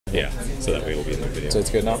Yeah, so that way it'll be in the video. So it's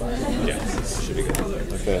good now? Yeah, should be good.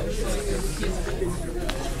 Okay.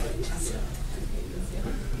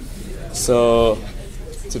 So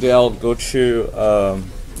today I'll go through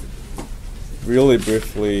really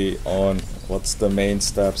briefly on what's the main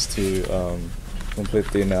steps to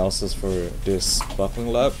complete the analysis for this buckling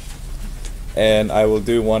lab. And I will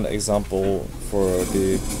do one example for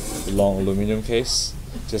the long aluminum case,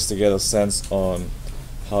 just to get a sense on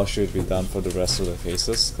how should it be done for the rest of the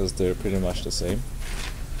cases, because they're pretty much the same.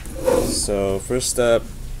 So first step,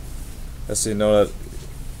 as you know that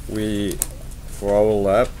for our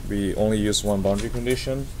lab, we only use one boundary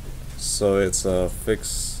condition. So it's a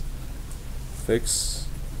fixed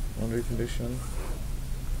boundary condition.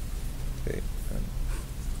 Okay.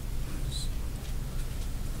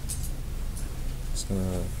 Just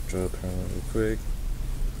gonna draw a parallel real quick.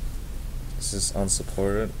 This is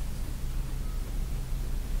unsupported.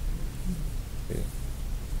 Okay.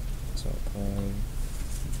 So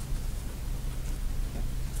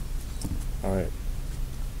alright.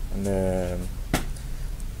 And then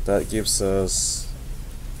that gives us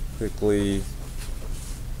quickly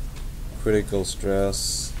critical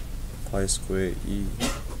stress pi square E.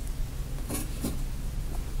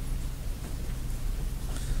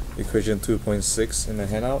 Equation 2.6 in the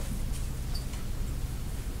handout.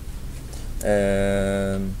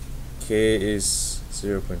 And K is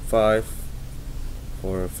 0.5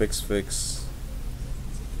 for a fixed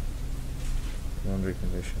boundary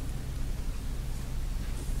condition.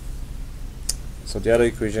 So the other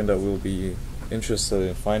equation that we'll be interested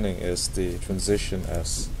in finding is the transition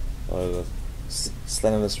S, or the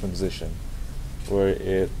slenderness transition, where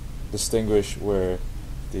it distinguishes where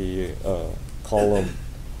the column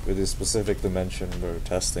with a specific dimension we're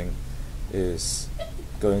testing is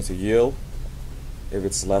going to yield if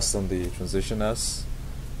it's less than the transition S,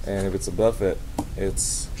 and if it's above it,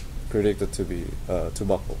 it's predicted to be to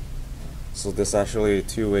buckle. So there's actually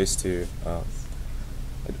two ways to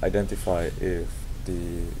identify if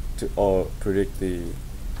or predict the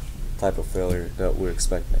type of failure that we're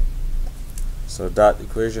expecting. So that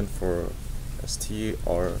equation for ST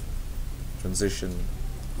or transition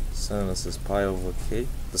slenderness is pi over K.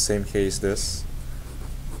 The same K is this.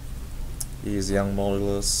 E is Young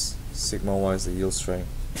modulus, sigma y is the yield strength.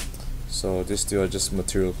 So these two are just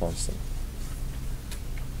material constant.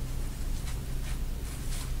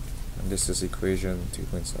 And this is equation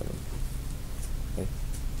 2.7. Okay.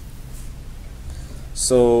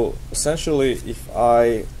 So essentially, if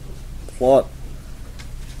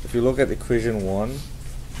you look at equation 1,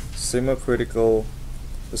 sigma critical,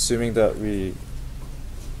 assuming that we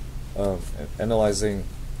analyzing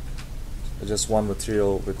just one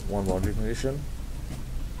material with one boundary condition,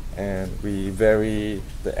 and we vary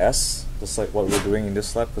the S, just like what we're doing in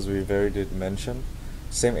this lab, because we vary the dimension,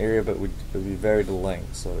 same area, but we vary the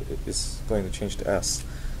length, so it is going to change the S,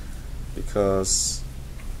 because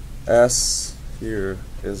S here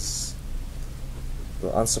is the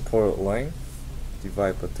unsupported length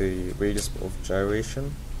divided by the radius of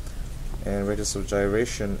gyration, and radius of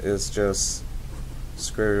gyration is just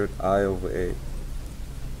square root I over A.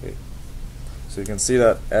 Okay. So you can see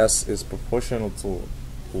that S is proportional to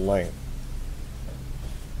length,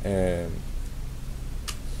 and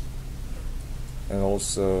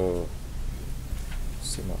also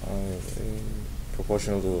sigma I over A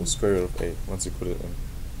proportional to square root of A once you put it in.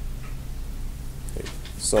 Okay.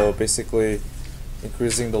 So basically,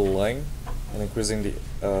 increasing the length and increasing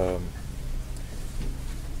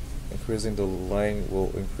the length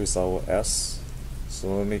will increase our S. So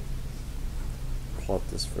let me plot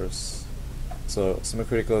this first. So sigma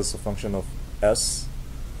critical is a function of S.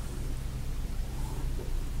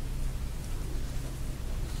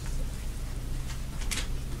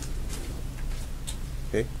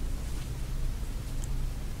 Okay.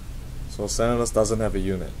 So slenderness doesn't have a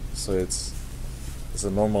unit, so it's a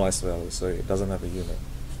normalized value, so it doesn't have a unit.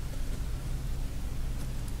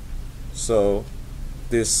 So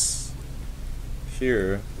this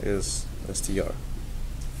here is STR,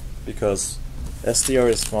 because STR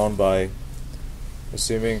is found by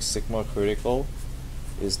assuming sigma critical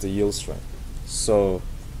is the yield strength. So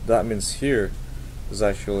that means here is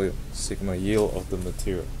actually sigma yield of the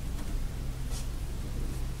material.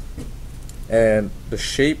 And the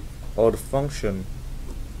shape or the function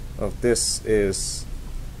of this is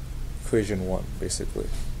equation 1, basically,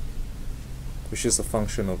 which is a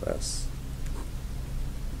function of S.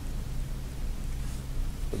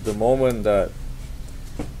 But the moment that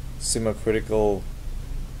sigma critical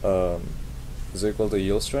is equal to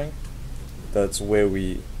yield strength, that's where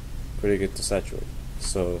we predict it to saturate.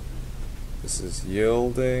 So this is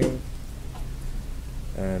yielding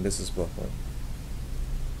and this is buckling.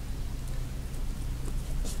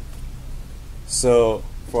 So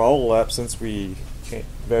for our lab, since we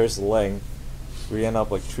varies the length, we end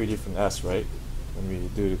up like 3 different S, right? When we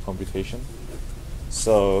do the computation.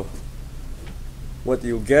 So what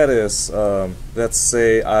you get is, let's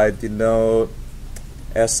say I denote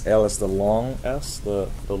SL as the long S, the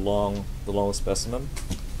long specimen,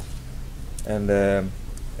 and then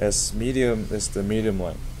S medium is the medium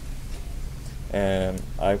length, and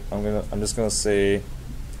I'm just gonna say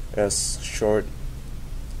S short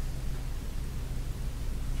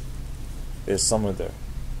is somewhere there,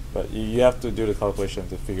 but you have to do the calculation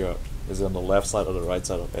to figure out is it on the left side or the right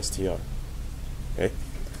side of STR. Okay,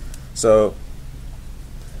 so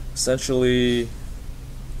essentially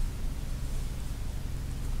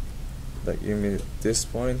that give me this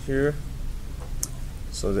point here.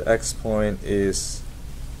 So the X point is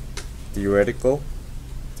theoretical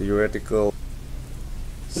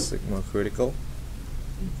sigma critical.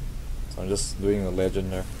 So I'm just doing a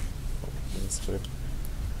legend there. That's clear.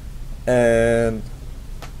 And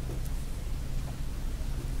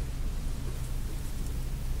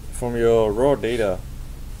from your raw data,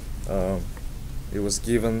 it was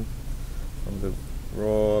given from the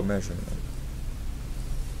raw measurement.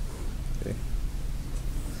 Okay.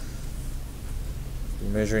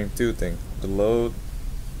 You're measuring two things, the load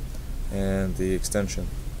and the extension.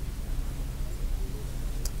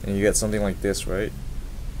 And you get something like this, right?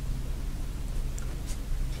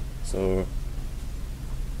 So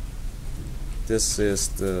this is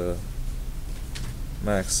the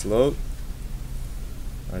max load.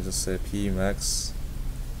 I just say P max,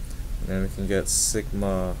 and then we can get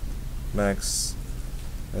sigma max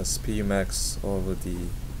as P max over the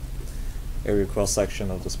area cross section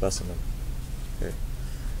of the specimen. Okay,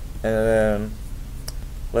 and then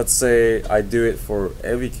let's say I do it for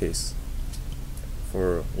every case,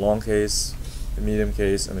 for long case, the medium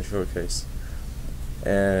case, and the short case,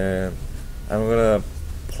 and I'm gonna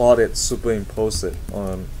plot it, superimpose it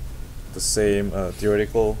on the same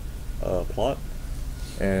theoretical plot,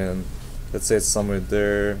 and let's say it's somewhere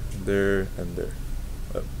there, there, and there.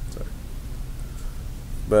 Oh, sorry,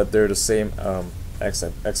 but they're the same x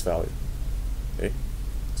value. Okay,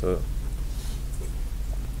 so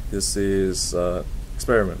this is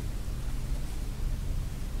experiment.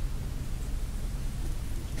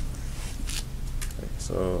 Okay,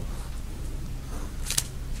 so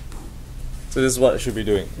this is what I should be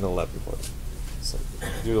doing in the lab report. So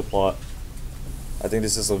do the plot. I think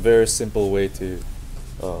this is a very simple way to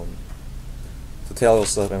tell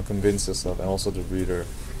yourself and convince yourself, and also the reader,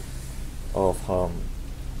 of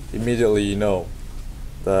immediately you know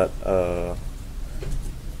that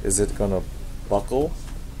is it gonna buckle?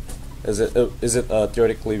 Is it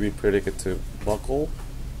theoretically we predict it to buckle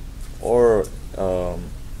or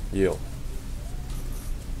yield?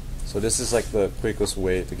 So this is like the quickest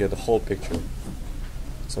way to get the whole picture.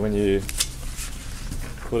 So when you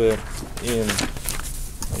put it in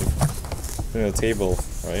a table,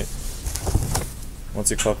 right? Once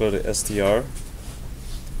you calculate the STR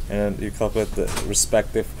and you calculate the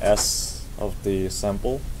respective S of the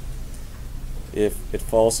sample, if it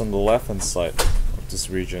falls on the left hand side of this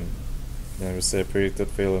region, then we say predicted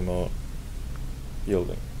failure mode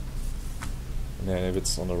yielding. And then if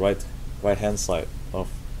it's on the right hand side of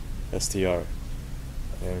STR,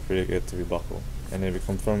 and we predict it to be buckle, and then we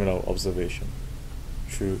confirm it our observation,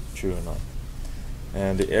 true or not.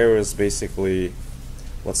 And the error is basically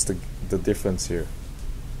what's the difference here.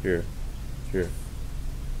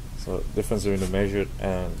 So difference between the measured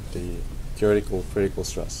and the theoretical critical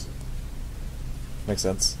stress. Makes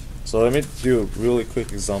sense? So let me do a really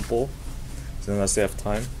quick example, so then I still have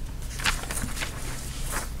time.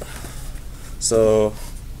 So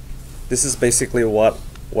this is basically what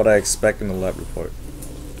I expect in the lab report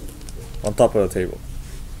on top of the table.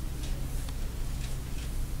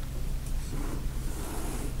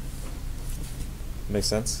 Make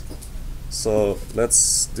sense? So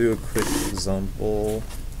let's do a quick example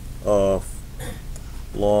of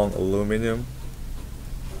long aluminum.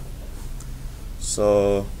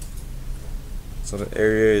 So the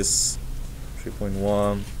area is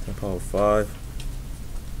 3.1 10 power 5.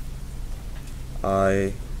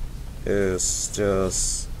 I is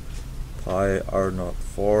just pi r0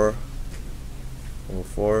 4 over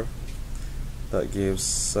 4. That gives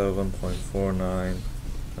 7.49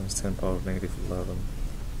 times 10 power negative 11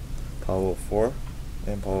 power 4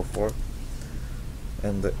 and power 4.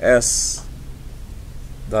 And the S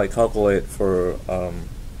that I calculate for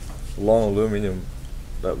long aluminum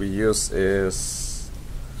that we use is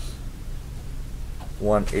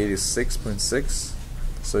 186.6.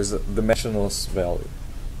 So it's a dimensionless value.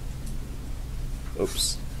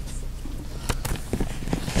 Oops.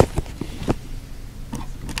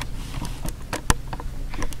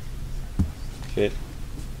 Okay.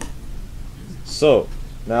 So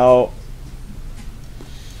now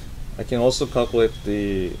I can also calculate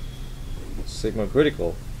the sigma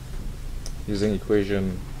critical using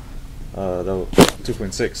equation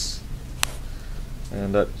 2.6,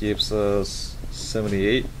 and that gives us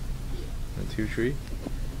 78.23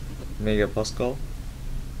 megapascal.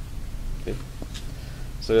 Okay.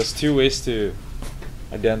 So there's two ways to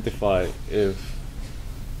identify if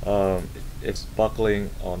it's buckling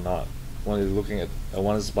or not.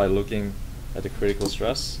 One is by looking at the critical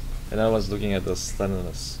stress, and another one is looking at the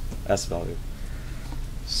slenderness S value.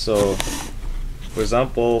 So, for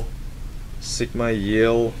example, sigma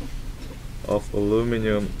yield of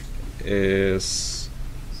aluminum is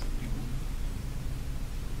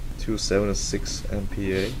 276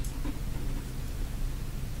 MPa.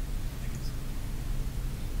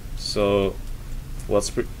 So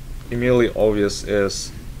what's immediately obvious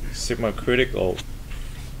is sigma critical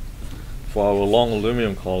for our long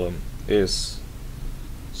aluminum column is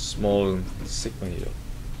smaller than sigma yield.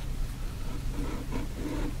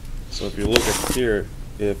 So if you look at here,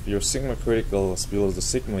 if your sigma critical is below the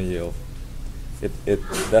sigma yield, it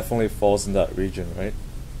definitely falls in that region, right?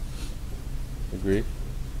 Agree?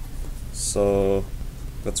 So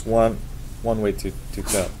that's one way to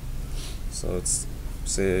tell. So it's,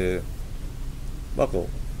 say, buckle.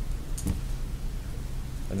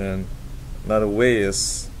 And then another way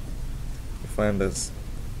is you find this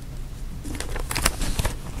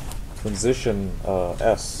transition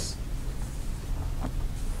S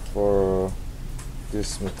for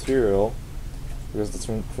this material, because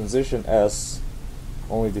the transition S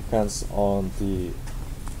only depends on the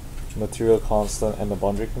material constant and the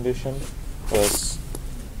boundary condition, plus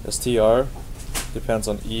STR depends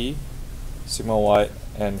on E, sigma Y,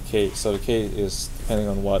 and K. So the K is depending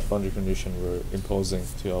on what boundary condition we're imposing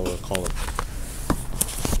to our column.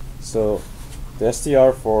 So the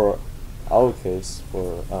STR for our case,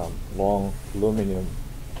 for long aluminum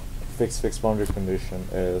fixed boundary condition,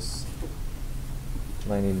 is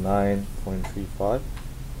 99.35.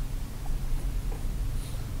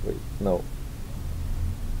 Wait, no.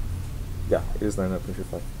 Yeah, it is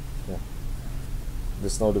 99.35. Yeah.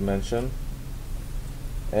 There's no dimension.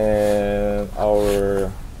 And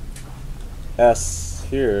our S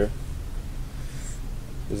here,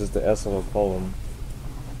 this is the S of a column,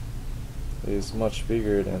 is much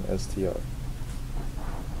bigger than STR.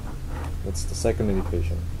 That's the second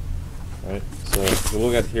indication, right? So if you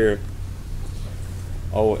look at here,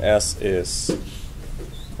 our S is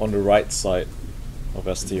on the right side of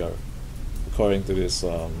STR, according to this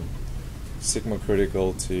sigma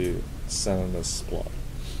critical to slenderness plot.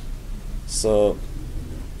 So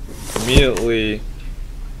immediately,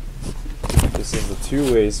 this is the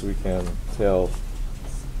two ways we can tell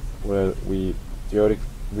where we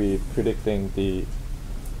predicting the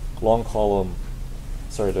long column,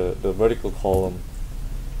 sorry, the vertical column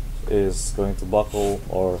is going to buckle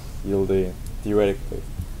or yielding theoretically.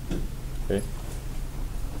 Okay.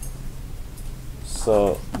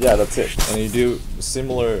 So yeah, that's it. And you do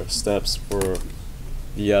similar steps for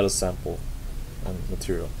the other sample and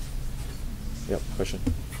material. Yep, question.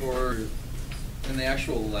 For in the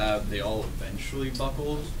actual lab, they all eventually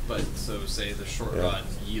buckled, but so say the short rod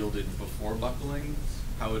yielded before buckling,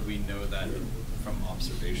 how would we know that from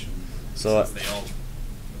observation? So since they all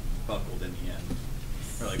buckled in the end.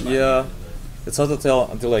 Or like yeah, it's hard to tell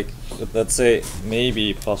until, like, let's say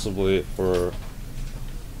maybe possibly for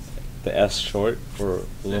the S short for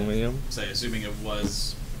aluminum. Say assuming it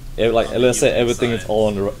was. Like let's say everything is all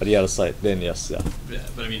on the other side, then yes, yeah. Yeah,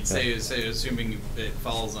 but I mean, say assuming it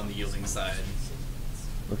falls on the yielding side.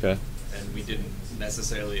 Okay. And we didn't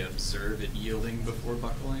necessarily observe it yielding before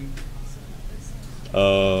buckling.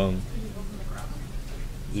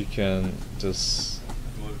 You can just.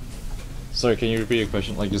 Sorry, can you repeat your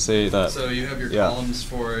question? Like you say that. So you have your columns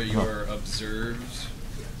for your observed.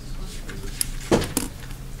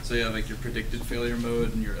 So you have like your predicted failure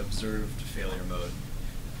mode and your observed failure mode.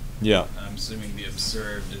 Yeah. I'm assuming the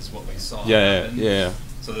observed is what we saw. Yeah.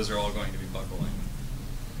 So those are all going to be buckling.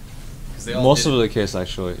 They all Most of the case,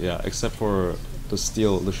 actually, yeah, except for the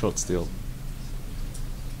steel, the short steel.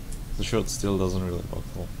 The short steel doesn't really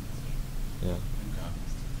buckle. Yeah. Okay.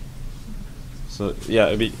 So yeah,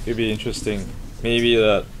 it'd be interesting. Maybe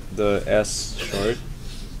that the S short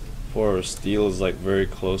for steel is like very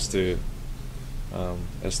close to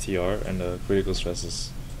STR, and the critical stress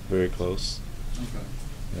is very close. Okay.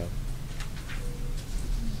 Yeah.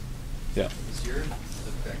 Yeah. Is your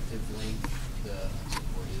effective length the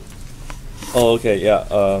unsupported? Oh, okay,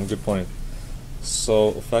 yeah, good point. So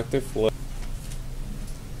effective lift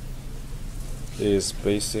is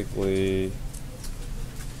basically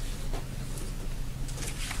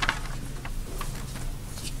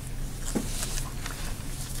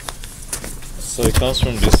so it comes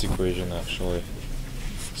from this equation actually.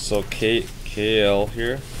 So KL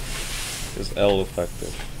here is L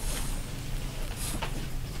effective.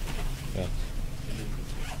 Yeah.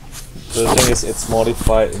 The thing is, it's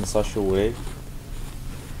modified in such a way.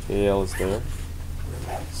 KL is there.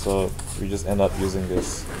 So we just end up using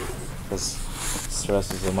this because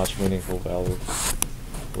stress is a much meaningful value.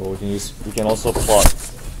 Well, we can also plot.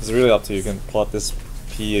 It's really up to you. You can plot this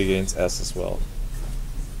P against S as well.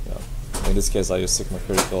 Yeah. In this case, I use sigma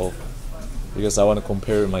critical because I want to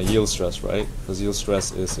compare my yield stress, right? Because yield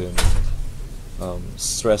stress is in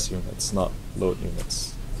stress units, not load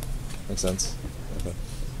units. Make sense? Okay.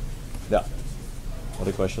 Yeah.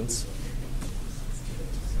 Other questions?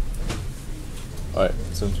 Alright,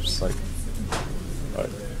 so just like, alright.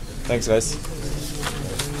 Thanks guys.